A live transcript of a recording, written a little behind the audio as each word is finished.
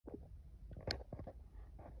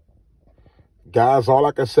Guys, all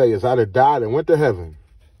I can say is I'd have died and went to heaven.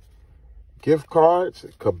 Gift cards,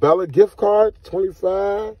 Cabela gift card,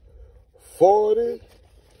 25, 40,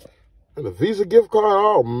 and a Visa gift card.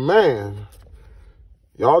 Oh, man.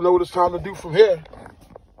 Y'all know what it's time to do from here.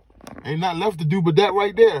 Ain't nothing left to do but that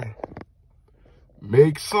right there.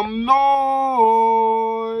 Make some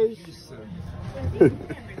noise.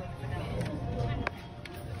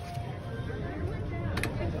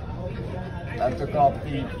 I took off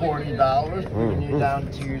the $40, bringing you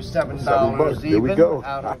down to $7 even. There we go.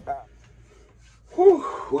 Whew.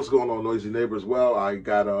 What's going on, noisy neighbors? Well, I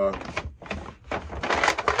got two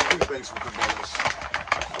things from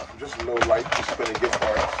Cabela's. Just a little light, just spending gift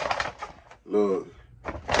cards. Look,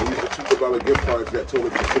 these are two Cabela gift cards that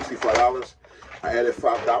totaled to $65. I added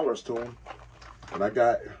 $5 to them, and I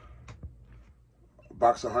got a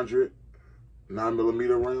box of 100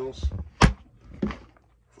 9mm rounds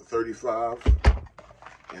for $35,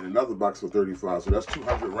 and another box for $35. So that's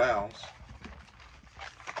 200 rounds.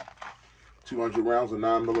 200 rounds of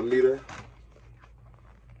 9mm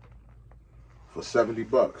for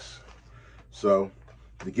 $70. So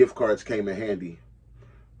the gift cards came in handy.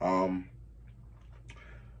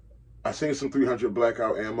 I seen some 300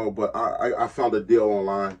 blackout ammo, but I found a deal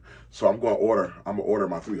online, so I'm gonna order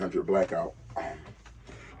my 300 blackout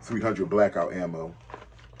ammo.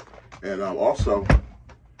 And also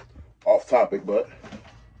off topic, but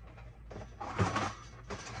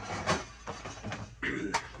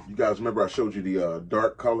you guys remember I showed you the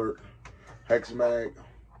dark colored hex mag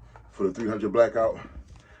for the 300 blackout?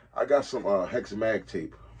 I got some hex mag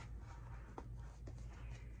tape.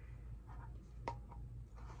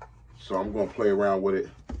 So I'm going to play around with it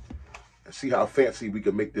and see how fancy we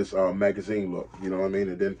can make this magazine look, you know what I mean?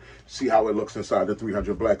 And then see how it looks inside the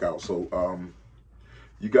 300 blackout. So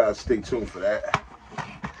you guys stay tuned for that.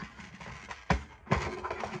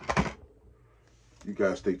 You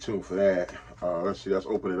guys stay tuned for that. Let's see, let's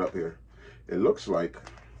open it up here. It looks like,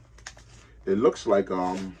 to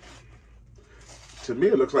me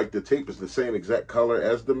it looks like the tape is the same exact color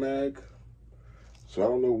as the mag. So I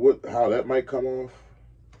don't know how that might come off.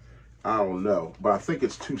 I don't know, but I think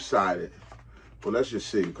it's two-sided. But let's just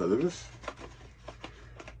see, because it's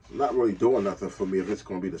not really doing nothing for me if it's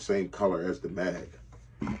going to be the same color as the mag.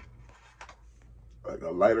 Like a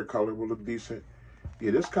lighter color will look decent. Yeah,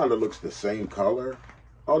 this kind of looks the same color.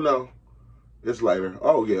 Oh, no. It's lighter.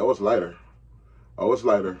 Oh, yeah. Oh, it's lighter. Oh, it's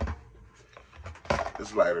lighter.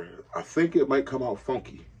 It's lighter. I think it might come out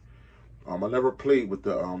funky. I never played with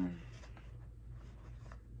the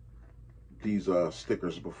these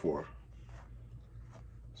stickers before.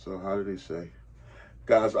 So how do they say?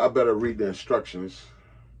 Guys, I better read the instructions.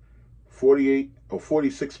 48 or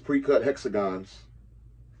 46 pre-cut hexagons.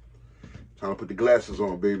 Trying to put the glasses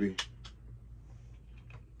on, baby.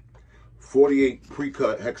 48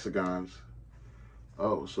 pre-cut hexagons.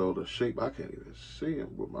 Oh, so the shape, I can't even see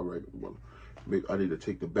them with my regular one. I need to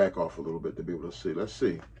take the back off a little bit to be able to see. Let's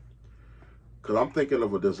see. Because I'm thinking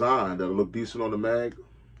of a design that'll look decent on the mag.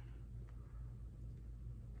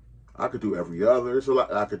 I could do every other. There's a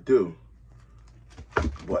lot I could do.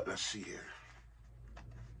 But let's see here.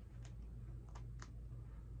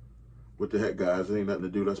 What the heck, guys? There ain't nothing to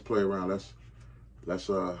do. Let's play around. It's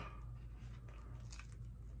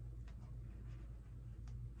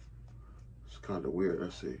kind of weird.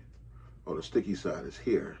 Let's see. Oh, the sticky side is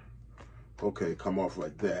here. Okay, come off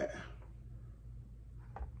like that.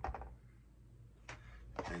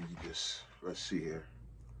 And you just, let's see here.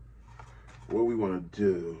 What we want to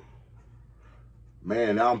do.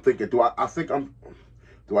 Man, now I'm thinking, do I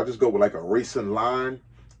just go with like a racing line?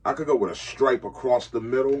 I could go with a stripe across the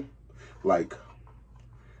middle, like,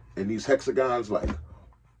 and these hexagons, like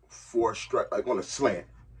 4 stripes, like on a slant,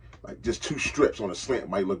 like just 2 strips on a slant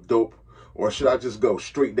might look dope. Or should I just go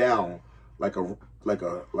straight down, like a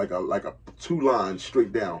 2 lines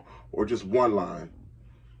straight down, or just 1 line?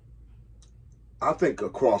 I think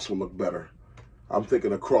a cross will look better. I'm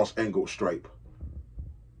thinking a cross angled stripe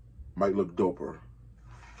might look doper.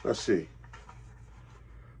 Let's see.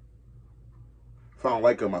 If I don't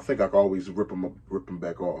like them, I think I can always rip them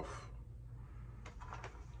back off.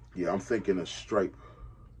 Yeah, I'm thinking a stripe.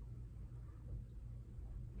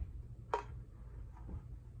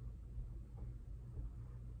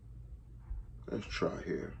 Let's try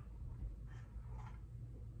here.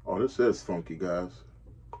 Oh, this is funky, guys.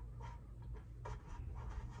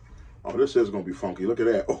 Oh, this is gonna be funky. Look at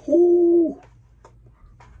that. Oh,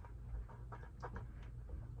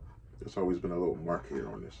 there's always been a little mark here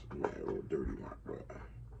on this. Yeah, a little dirty mark, but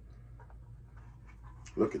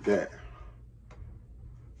look at that.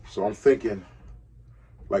 So I'm thinking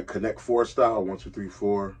like Connect 4 style, 1, 2, 3,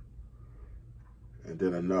 4. And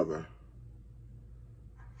then another.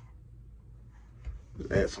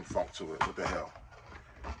 Just add some funk to it. What the hell?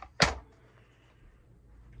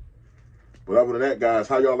 But other than that, guys,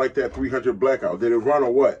 how y'all like that 300 blackout? Did it run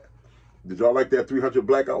or what? Did y'all like that 300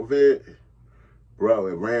 blackout vid? Bro,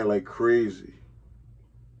 it ran like crazy.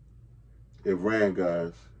 It ran,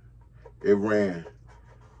 guys. It ran.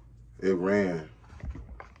 It ran.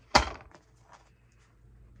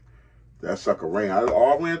 That sucker ran.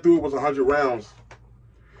 All I ran through it was 100 rounds.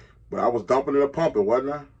 But I was dumping it and pumping,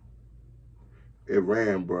 wasn't I? It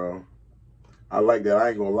ran, bro. I like that. I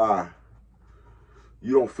ain't gonna lie.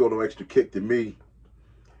 You don't feel no extra kick to me.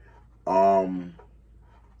 I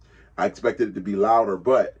expected it to be louder,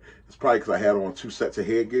 but it's probably because I had on 2 sets of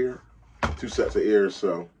headgear, 2 sets of ears.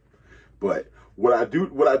 So, but what I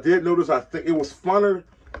did notice, I think it was funner.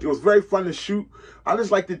 It was very fun to shoot. I just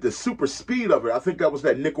liked the super speed of it. I think that was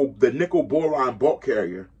the nickel boron bulk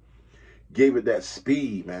carrier gave it that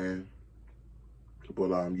speed, man.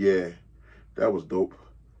 But yeah, that was dope.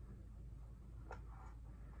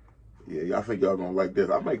 Yeah, I think y'all gonna like this.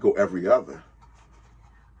 I might go every other.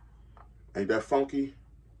 Ain't that funky?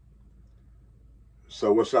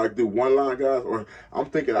 So what should I do? One line, guys? Or I'm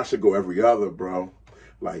thinking I should go every other, bro.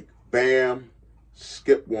 Like, bam,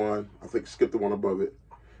 skip one. I think skip the one above it.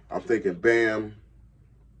 I'm thinking bam,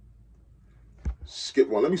 skip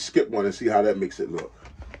one. Let me skip one and see how that makes it look.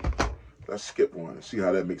 Let's skip one and see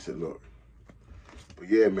how that makes it look. But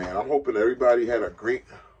yeah, man, I'm hoping everybody had a great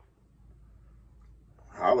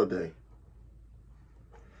holiday.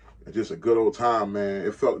 And just a good old time, man.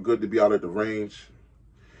 It felt good to be out at the range.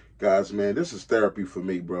 Guys, man, this is therapy for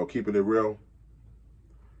me, bro. Keeping it real.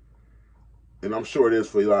 And I'm sure it is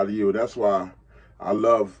for a lot of you. That's why I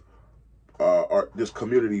love this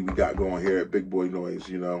community we got going here at BigBoysNoise,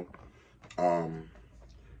 you know.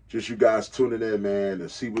 Just you guys tuning in, man, to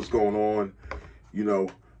see what's going on. You know,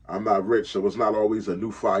 I'm not rich, so it's not always a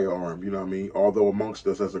new firearm, you know what I mean? Although amongst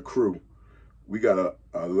us as a crew, we got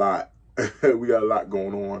a lot. We got a lot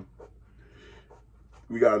going on.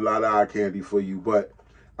 We got a lot of eye candy for you, but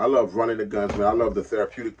I love running the guns, man. I love the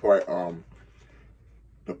therapeutic part,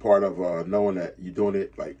 the part of knowing that you're doing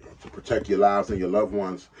it like to protect your lives and your loved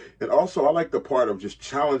ones. And also, I like the part of just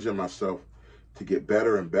challenging myself to get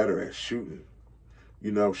better and better at shooting.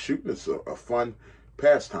 You know, shooting is a fun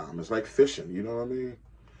pastime. It's like fishing, you know what I mean?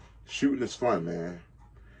 Shooting is fun, man.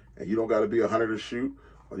 And you don't got to be 100 to shoot.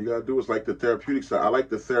 All you got to do is like the therapeutic side. I like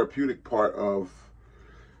the therapeutic part of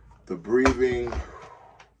the breathing,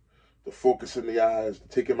 the focus in the eyes,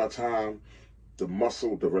 taking my time, the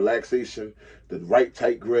muscle, the relaxation, the right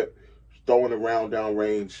tight grip, throwing around down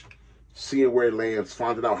range, seeing where it lands,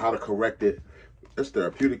 finding out how to correct it. That's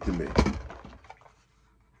therapeutic to me.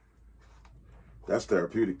 That's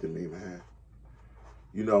therapeutic to me, man.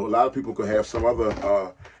 You know, a lot of people could have some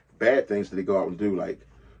other bad things that they go out and do. Like,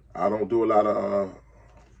 I don't do a lot of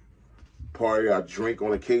party. I drink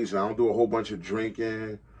on occasion. I don't do a whole bunch of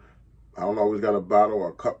drinking. I don't always got a bottle or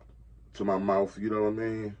a cup to my mouth, you know what I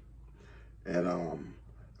mean? And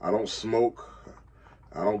I don't smoke.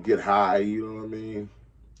 I don't get high, you know what I mean?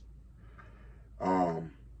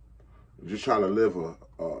 I'm just trying to live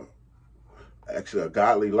actually a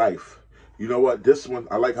godly life. You know what? This one,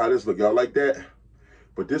 I like how this look. Y'all like that?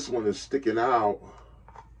 But this one is sticking out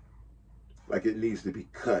like it needs to be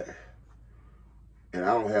cut. And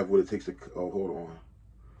I don't have what it takes to, oh, hold on.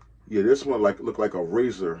 Yeah, this one look like a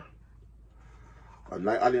razor. I'm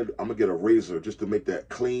gonna get a razor just to make that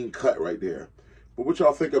clean cut right there. But what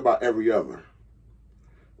y'all think about every other?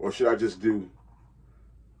 Or should I just do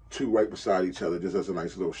 2 right beside each other just as a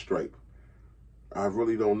nice little stripe? I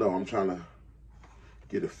really don't know. I'm trying to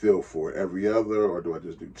get a feel for it. Every other, or do I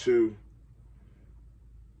just do 2?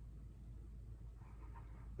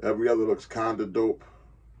 Every other looks kind of dope.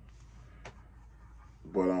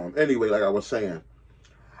 But anyway, like I was saying,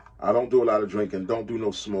 I don't do a lot of drinking, don't do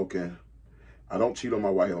no smoking. I don't cheat on my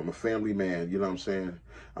wife. I'm a family man, you know what I'm saying?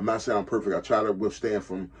 I'm not saying I'm perfect. I try to withstand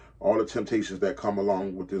from all the temptations that come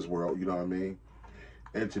along with this world, you know what I mean?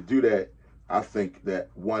 And to do that, I think that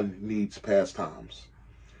one needs pastimes.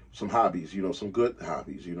 Some hobbies, you know, some good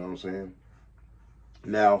hobbies, you know what I'm saying?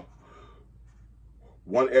 Now,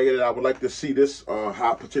 one area that I would like to see this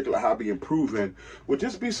particular hobby improve in would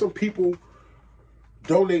just be some people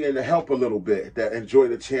donating to help a little bit that enjoy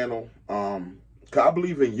the channel. Cause I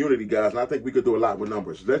believe in unity, guys, and I think we could do a lot with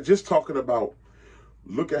numbers. They're just talking about,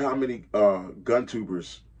 look at how many gun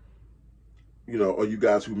tubers, you know, or you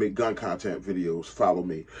guys who make gun content videos follow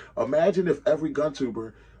me. Imagine if every gun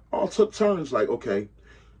tuber all took turns, like, okay,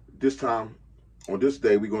 this time, on this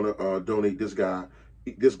day, we're going to donate this guy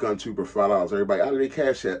this gun tuber $5. Everybody out of their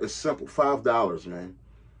cash app. It's simple. $5, man.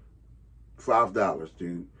 $5,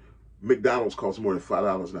 dude. McDonald's costs more than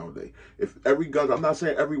 $5 nowadays. If every gun, I'm not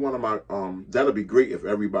saying every one of my, that'd be great if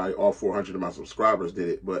everybody, all 400 of my subscribers did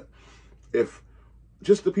it, but if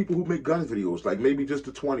just the people who make gun videos, like maybe just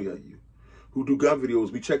the 20 of you who do gun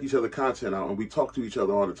videos, we check each other content out and we talk to each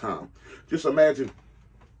other all the time. Just imagine,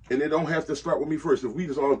 and it don't have to start with me first. If we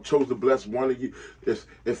just all chose to bless one of you, if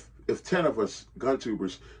 10 of us gun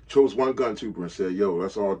tubers chose one gun tuber and said, yo,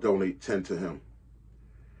 let's all donate 10 to him,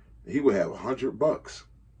 he would have $100.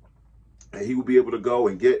 And he would be able to go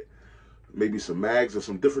and get maybe some mags or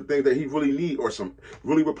some different things that he really need, or some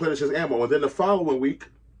really replenish his ammo. And then the following week,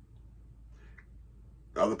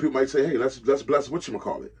 other people might say, hey, let's bless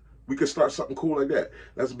whatchamacallit. We could start something cool like that.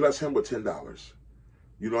 Let's bless him with $10.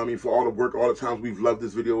 You know what I mean? For all the work, all the times we've loved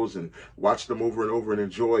his videos and watched them over and over and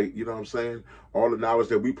enjoy, you know what I'm saying? All the knowledge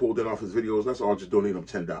that we pulled in off his videos, let's all just donate him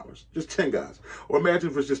 $10. Just 10 guys. Or imagine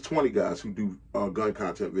if it's just 20 guys who do gun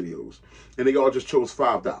content videos, and they all just chose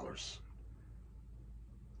 $5.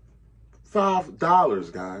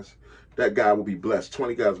 $5, guys. That guy will be blessed.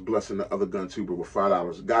 20 guys blessing the other gun tuber with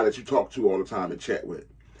 $5. A guy that you talk to all the time and chat with.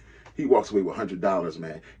 He walks away with $100,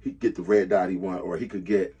 man. He could get the red dot he want, or he could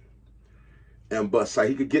get bust sight.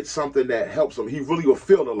 He could get something that helps him. He really will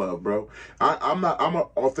feel the love, bro. I'm an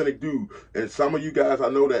authentic dude. And some of you guys, I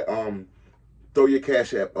know that throw your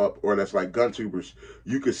cash app up, or that's like gun tubers,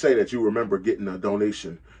 you could say that you remember getting a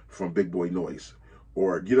donation from BigBoysNoise.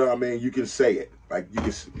 Or, you know what I mean? You can say it. Like, you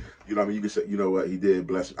can, you know what I mean? You can say, you know what, he did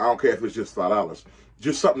bless me. I don't care if it's just $5.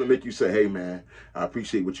 Just something to make you say, hey, man, I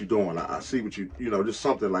appreciate what you're doing. I see what you know, just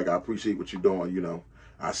something like, I appreciate what you're doing, you know.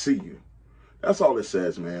 I see you. That's all it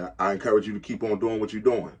says, man. I encourage you to keep on doing what you're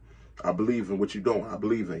doing. I believe in what you're doing. I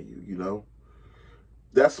believe in you, you know.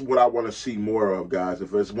 That's what I want to see more of, guys.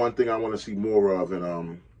 If there's one thing I want to see more of in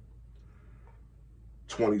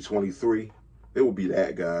 2023, it will be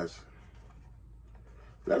that, guys.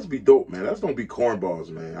 Let's be dope, man. Let's don't be cornballs,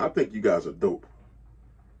 man. I think you guys are dope.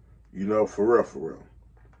 You know, for real, for real.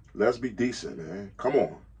 Let's be decent, man. Come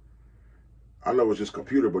on. I know it's just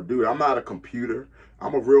computer, but dude, I'm not a computer.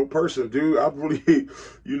 I'm a real person, dude. I really,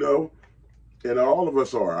 you know, and all of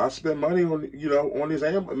us are. I spend money on, you know, on this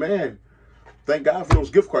ammo. Man, thank God for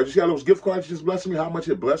those gift cards. You see how those gift cards just blessed me? How much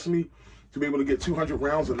it blessed me to be able to get 200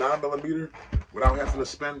 rounds of 9mm without having to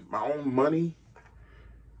spend my own money?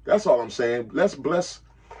 That's all I'm saying. Let's bless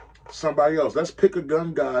somebody else. Let's pick a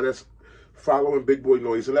gun guy that's following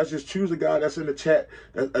BigBoysNoise, and let's just choose a guy that's in the chat,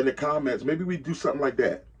 in the comments. Maybe we do something like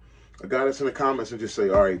that. A guy that's in the comments and just say,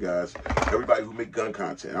 all right, guys, everybody who make gun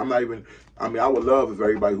content. I'm not even, I mean, I would love if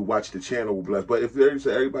everybody who watch the channel will bless, but if there's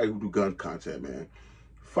everybody who do gun content, man,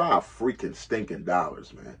 $5 freaking stinking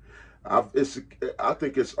dollars, man. I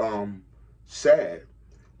think it's sad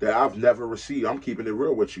that I've never received, I'm keeping it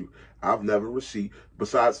real with you, I've never received,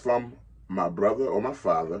 besides from my brother or my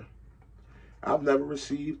father, I've never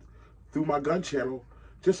received through my gun channel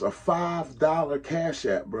just a $5 cash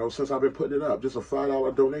app, bro, since I've been putting it up. Just a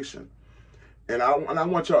 $5 donation. And I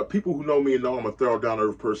want y'all, people who know me and know I'm a thorough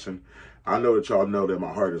down-to-earth person, I know that y'all know that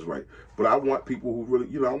my heart is right. But I want people who really,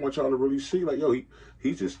 you know, I want y'all to really see, like, yo,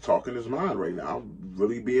 he's just talking his mind right now. I'm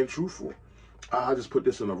really being truthful. I just put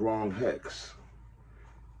this in the wrong hex.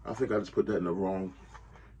 I think I just put that in the wrong,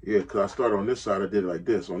 yeah, because I started on this side, I did it like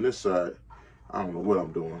this. On this side, I don't know what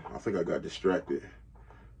I'm doing. I think I got distracted.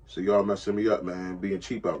 So y'all messing me up, man, being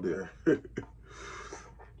cheap out there.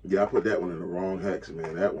 Yeah, I put that one in the wrong hex,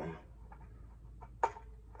 man, that one.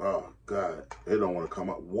 Oh, God, it don't want to come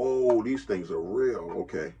up. Whoa, these things are real.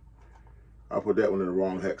 Okay. I put that one in the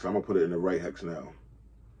wrong hex. I'm going to put it in the right hex now.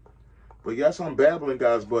 But yes, I'm babbling,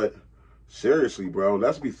 guys, but seriously, bro,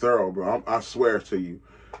 let's be thorough, bro. I swear to you.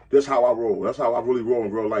 That's how I roll. That's how I really roll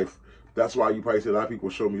in real life. That's why you probably see a lot of people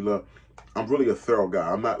show me love. I'm really a thorough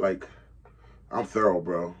guy. I'm not like, I'm thorough,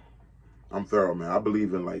 bro. I'm thorough, man. I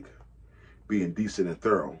believe in, like, being decent and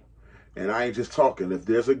thorough. And I ain't just talking. If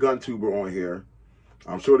there's a gun tuber on here,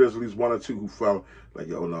 I'm sure there's at least one or two who felt like,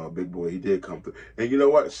 yo, no, big boy, he did come through. And you know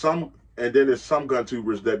what? And then there's some gun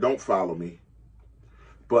tubers that don't follow me,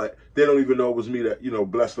 but they don't even know it was me that, you know,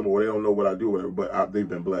 blessed them, or they don't know what I do, whatever, but they've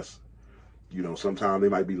been blessed. You know, sometimes they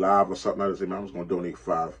might be live or something. I just say, man, I'm just going to donate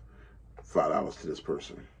 $5 to this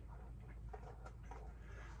person.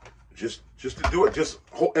 Just to do it, just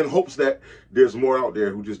in hopes that there's more out there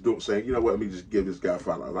who just don't say, you know what, let me just give this guy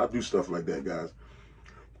 $5. I do stuff like that, guys.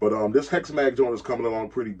 But this Hex Mag joint is coming along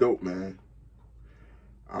pretty dope, man.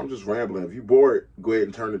 I'm just rambling. If you bored, go ahead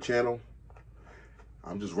and turn the channel.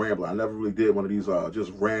 I'm just rambling. I never really did one of these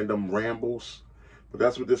just random rambles. But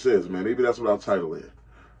that's what this is, man. Maybe that's what I'll title it.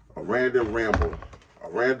 A random ramble. a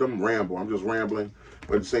random ramble. I'm just rambling,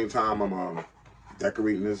 but at the same time, I'm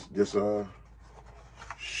decorating this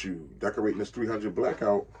decorating this 300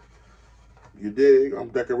 blackout. You dig? I'm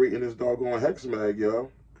decorating this doggone hex mag,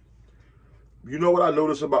 yo. You know what I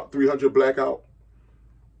noticed about 300 blackout?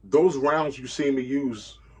 Those rounds you seen me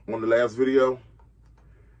use on the last video,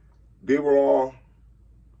 they all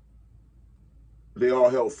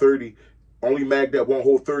held 30. Only mag that won't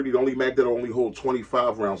hold 30. The only mag that only hold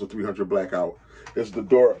 25 rounds of 300 blackout. Is the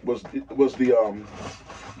door was the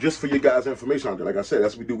just for you guys' information out there. Like I said,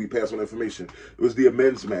 that's what we do. We pass on information. It was the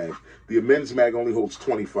amends mag. The amends mag only holds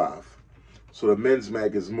 25. So the men's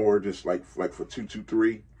mag is more just like for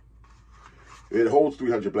 223. It holds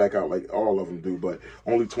 300 blackout like all of them do, but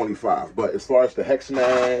only 25. But as far as the hex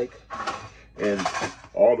mag and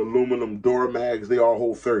all the aluminum door mags, they all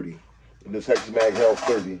hold 30. And this hex mag held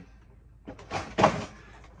 30.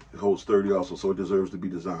 It holds 30 also, so it deserves to be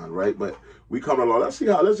designed, right? But we coming along. Let's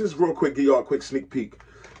just real quick give y'all a quick sneak peek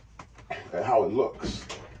at how it looks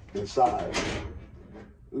inside.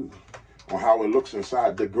 Ooh. Or how it looks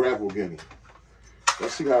inside the gravel guinea.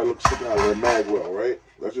 Let's see how it looks sticking out of the mag well, right?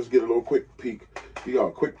 Let's just get a little quick peek. Give y'all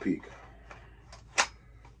a quick peek.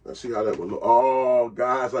 Let's see how that would look. Oh,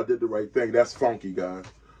 guys, I did the right thing. That's funky, guys.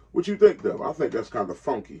 What you think, though? I think that's kind of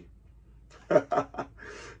funky.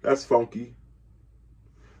 That's funky.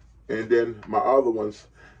 And then my other ones,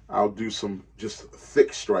 I'll do some just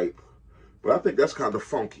thick stripe. But I think that's kind of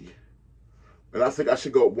funky. And I think I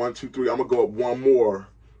should go up 1, 2, 3. I'm going to go up one more.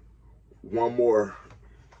 One more.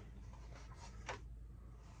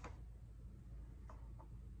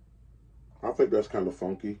 I think that's kind of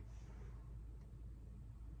funky.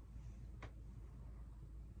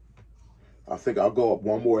 I think I'll go up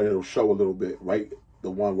one more and it'll show a little bit, right? The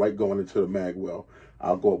one right going into the mag well.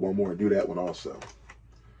 I'll go up one more and do that one also.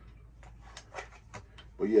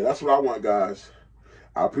 But yeah, that's what I want, guys.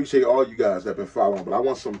 I appreciate all you guys that have been following, but I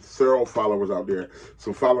want some thorough followers out there.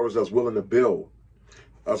 Some followers that's willing to build.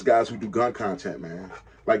 Us guys who do gun content, man.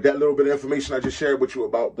 Like that little bit of information I just shared with you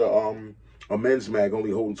about the a men's mag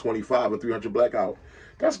only holding 25 and 300 blackout.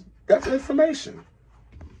 That's information.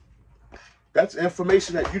 That's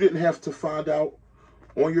information that you didn't have to find out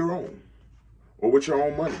on your own. Or with your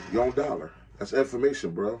own money, your own dollar. That's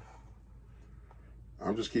information, bro.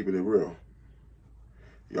 I'm just keeping it real.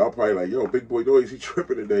 Y'all probably like, yo, Big Boy Noise, he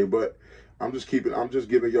tripping today, but I'm just giving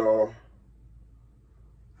y'all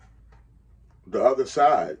the other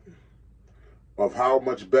side of how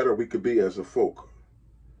much better we could be as a folk,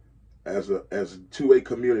 as a 2A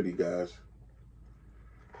community, guys.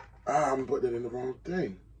 I'm putting it in the wrong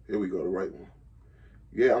thing. Here we go, the right one.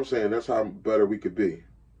 Yeah, I'm saying that's how better we could be.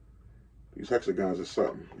 These hexagons are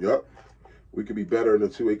something. Yup. We could be better in the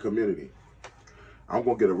 2A community. I'm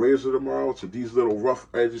going to get a razor tomorrow to these little rough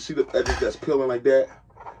edges. You see the edges that's peeling like that?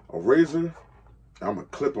 A razor. I'm going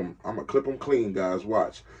to clip them. I'm going to clip them clean, guys.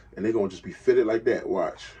 Watch. And they're going to just be fitted like that.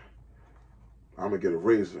 Watch. I'm going to get a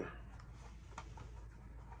razor.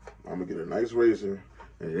 I'm going to get a nice razor.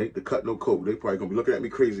 And it ain't the cut no coat. They probably going to be looking at me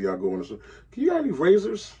crazy. Y'all going to say, can you got any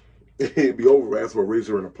razors? It'd be over ask for a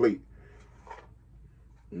razor and a plate.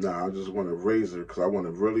 Nah, I just want a razor because I want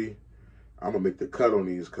to really, I'm going to make the cut on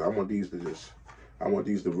these because I want these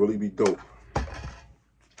to really be dope.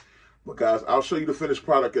 But guys, I'll show you the finished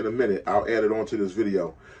product in a minute. I'll add it onto this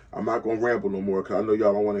video. I'm not going to ramble no more because I know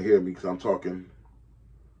y'all don't want to hear me because I'm talking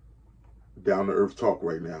down to earth talk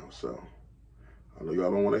right now. So I know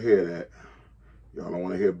y'all don't want to hear that. Y'all don't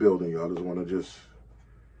want to hear building. Y'all just want to just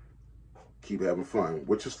keep having fun,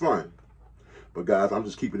 which is fun. But guys, I'm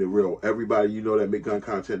just keeping it real. Everybody you know that make gun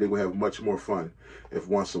content, they will have much more fun if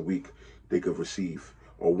once a week they could receive,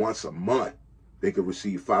 or once a month, they could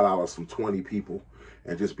receive $5 from 20 people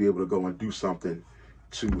and just be able to go and do something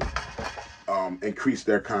to increase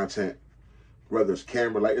their content, whether it's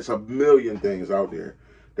camera, like it's a million things out there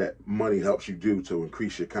that money helps you do to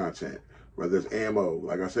increase your content, whether it's ammo,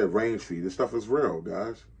 like I said, range fee. This stuff is real,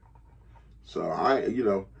 guys. So I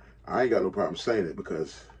ain't got no problem saying it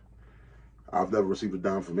because I've never received a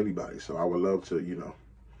dime from anybody. So I would love to,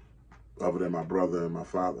 other than my brother and my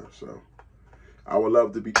father. So I would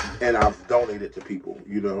love to be, and I've donated to people,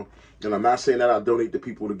 and I'm not saying that I donate to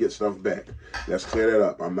people to get stuff back. Let's clear that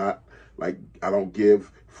up. I'm not like, I don't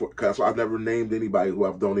give because I've never named anybody who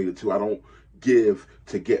I've donated to. I don't give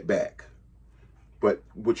to get back. But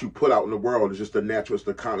what you put out in the world is just the natural, it's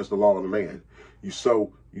the law of the land. You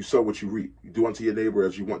sow what you reap. You do unto your neighbor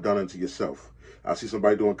as you want done unto yourself. I see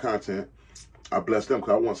somebody doing content, I bless them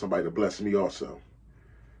because I want somebody to bless me also.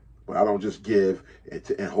 But I don't just give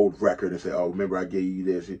and hold record and say, oh, remember I gave you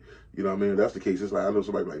this. You know what I mean? If that's the case, it's like I know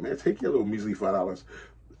somebody like, man, take your little measly $5.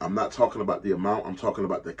 I'm not talking about the amount. I'm talking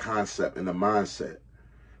about the concept and the mindset.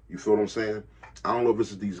 You feel what I'm saying? I don't know if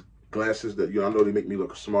it's these glasses that, I know they make me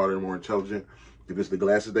look smarter and more intelligent. If it's the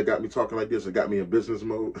glasses that got me talking like this, it got me in business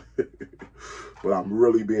mode. But I'm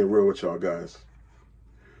really being real with y'all guys.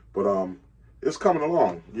 But it's coming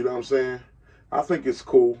along. You know what I'm saying? I think it's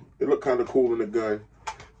cool. It looked kind of cool in the gun.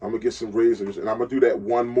 I'm going to get some razors, and I'm going to do that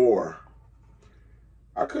one more.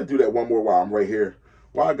 I could do that one more while I'm right here.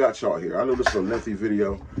 While I got y'all here. I know this is a lengthy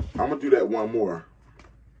video. I'm going to do that one more.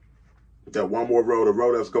 That one more row. The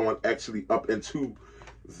row that's going actually up into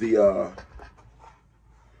the...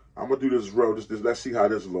 I'm going to do this row. Let's see how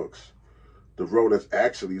this looks. The row that's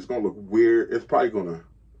actually... It's going to look weird. It's probably going to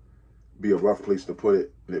be a rough place to put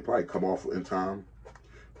it. And it probably come off in time.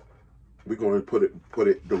 We're going to put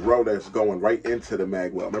it the row that's going right into the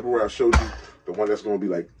mag well. Remember where I showed you the one that's going to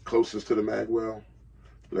be like closest to the mag well?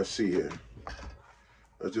 Let's see here.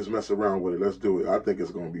 Let's just mess around with it. Let's do it. I think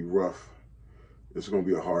it's going to be rough. It's going to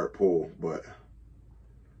be a hard pull, but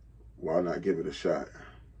why not give it a shot?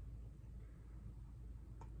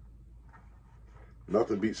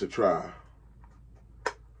 Nothing beats a try.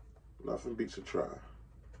 Nothing beats a try.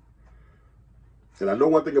 And I know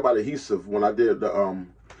one thing about adhesive. When I did the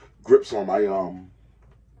grips on my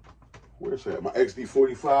where's that? My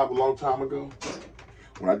XD45 a long time ago.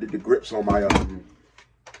 When I did the grips on my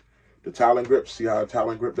the Talon grips, see how I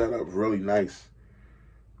Talon grip that up? Really nice.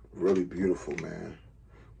 Really beautiful, man.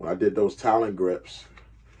 When I did those Talon grips,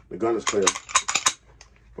 the gun is clear.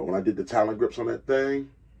 But when I did the Talon grips on that thing,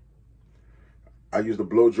 I used a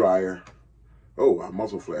blow dryer. Oh, I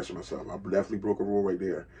muzzle flashed myself. I definitely broke a rule right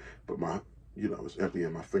there. But my, it's empty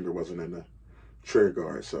and my finger wasn't in the trigger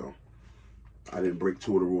guard, so I didn't break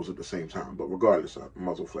two of the rules at the same time. But regardless, I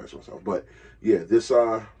muzzle flashed myself. But yeah, this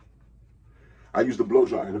I used the blow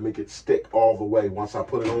dryer to make it stick all the way. Once I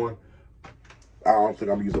put it on, I don't think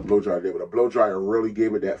I'm gonna use a blow dryer there, but a blow dryer really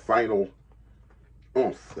gave it that final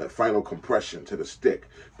oomph, that final compression to the stick.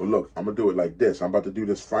 But look, I'm gonna do it like this. I'm about to do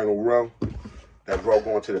this final row. That row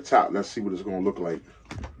going to the top. Let's see what it's gonna look like.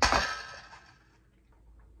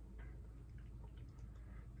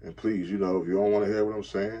 And please, if you don't want to hear what I'm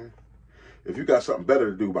saying, if you got something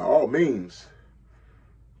better to do, by all means,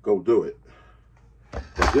 go do it.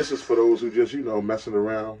 But this is for those who just, messing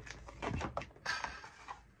around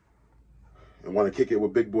and want to kick it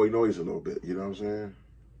with BigBoysNoise a little bit. You know what I'm saying?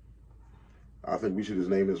 I think we should just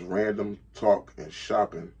name this Random Talk and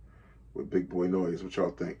Shopping with BigBoysNoise. What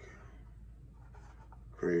y'all think?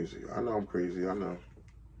 Crazy. I know I'm crazy. I know.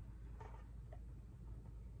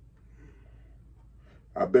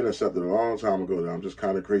 I've been accepted a long time ago that I'm just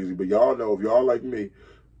kind of crazy. But y'all know, if y'all like me,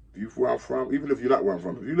 where I'm from, even if you're not where I'm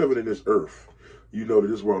from, if you're living in this earth, you know that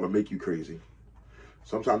this world will make you crazy.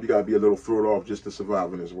 Sometimes you got to be a little thrown off just to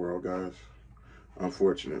survive in this world, guys.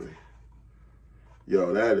 Unfortunately.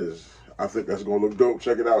 Yo, I think that's going to look dope.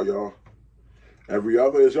 Check it out, y'all. Every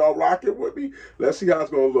other, is y'all rocking with me? Let's see how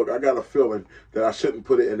it's going to look. I got a feeling that I shouldn't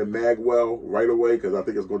put it in the mag well right away because I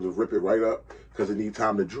think it's going to just rip it right up because it needs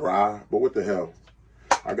time to dry. But what the hell?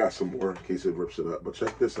 I got some more in case it rips it up. But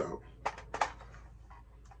check this out.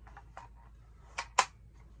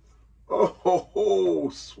 Oh,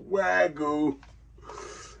 swaggle.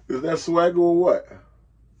 Is that swaggle or what?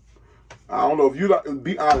 I don't know if you like,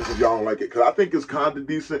 be honest if y'all don't like it, because I think it's kind of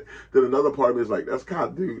decent. Then another part of me is like, that's kind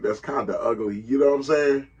of ugly. You know what I'm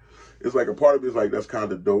saying? It's like a part of me is like, that's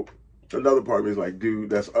kind of dope. Another part of me is like, dude,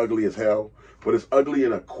 that's ugly as hell. But it's ugly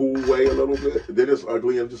in a cool way a little bit. Then it's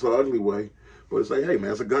ugly in just an ugly way. But it's like, hey,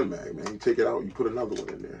 man, it's a gun mag, man. You take it out, you put another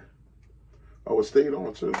one in there. Oh, it stayed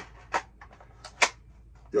on, too.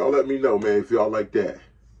 Y'all let me know, man, if y'all like that.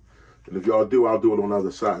 And if y'all do, I'll do it on the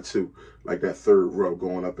other side, too. Like that third row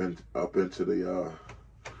going up into the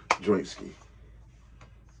joint ski.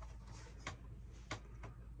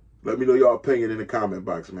 Let me know y'all opinion in the comment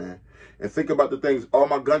box, man. And think about the things, all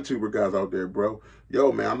my gun tuber guys out there, bro.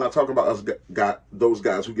 Yo, man, I'm not talking about us those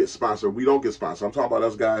guys who get sponsored. We don't get sponsored. I'm talking about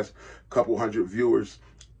us guys, couple hundred viewers,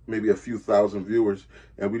 maybe a few thousand viewers,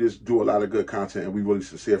 and we just do a lot of good content, and we really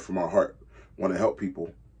sincere from our heart, want to help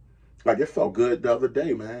people. Like, it felt good the other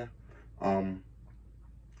day, man.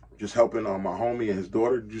 Just helping my homie and his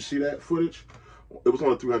daughter. Did you see that footage? It was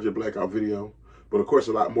on a 300 blackout video. But, of course,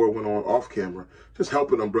 a lot more went on off camera. Just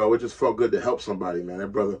helping them, bro. It just felt good to help somebody, man. That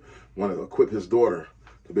brother wanted to equip his daughter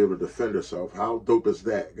to be able to defend herself. How dope is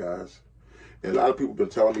that, guys? And a lot of people have been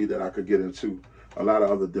telling me that I could get into a lot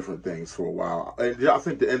of other different things for a while. And yeah, I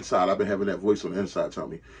think the inside, I've been having that voice on the inside tell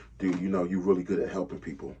me, dude, you're really good at helping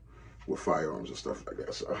people with firearms and stuff like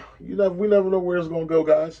that. So, we never know where it's going to go,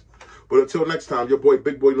 guys. But until next time, your boy,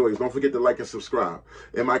 BigBoysNoise. Don't forget to like and subscribe.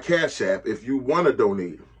 And my Cash App, if you want to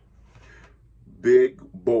donate, Big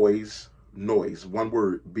Boys Noise. One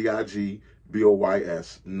word. BIGBOYS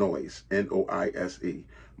Noise. NOISE.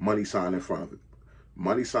 Money sign in front of it.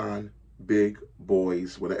 Money sign, Big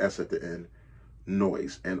Boys with an S at the end.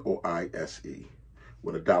 Noise. NOISE.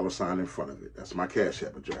 With a dollar sign in front of it. That's my Cash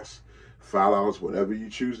App address. $5, whatever you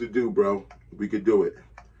choose to do, bro. We could do it.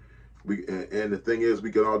 And the thing is,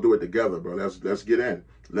 we can all do it together, bro. Let's get in.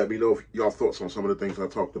 Let me know if y'all thoughts on some of the things I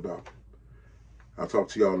talked about. I'll talk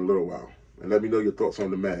to y'all in a little while. And let me know your thoughts on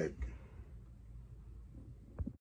the mag.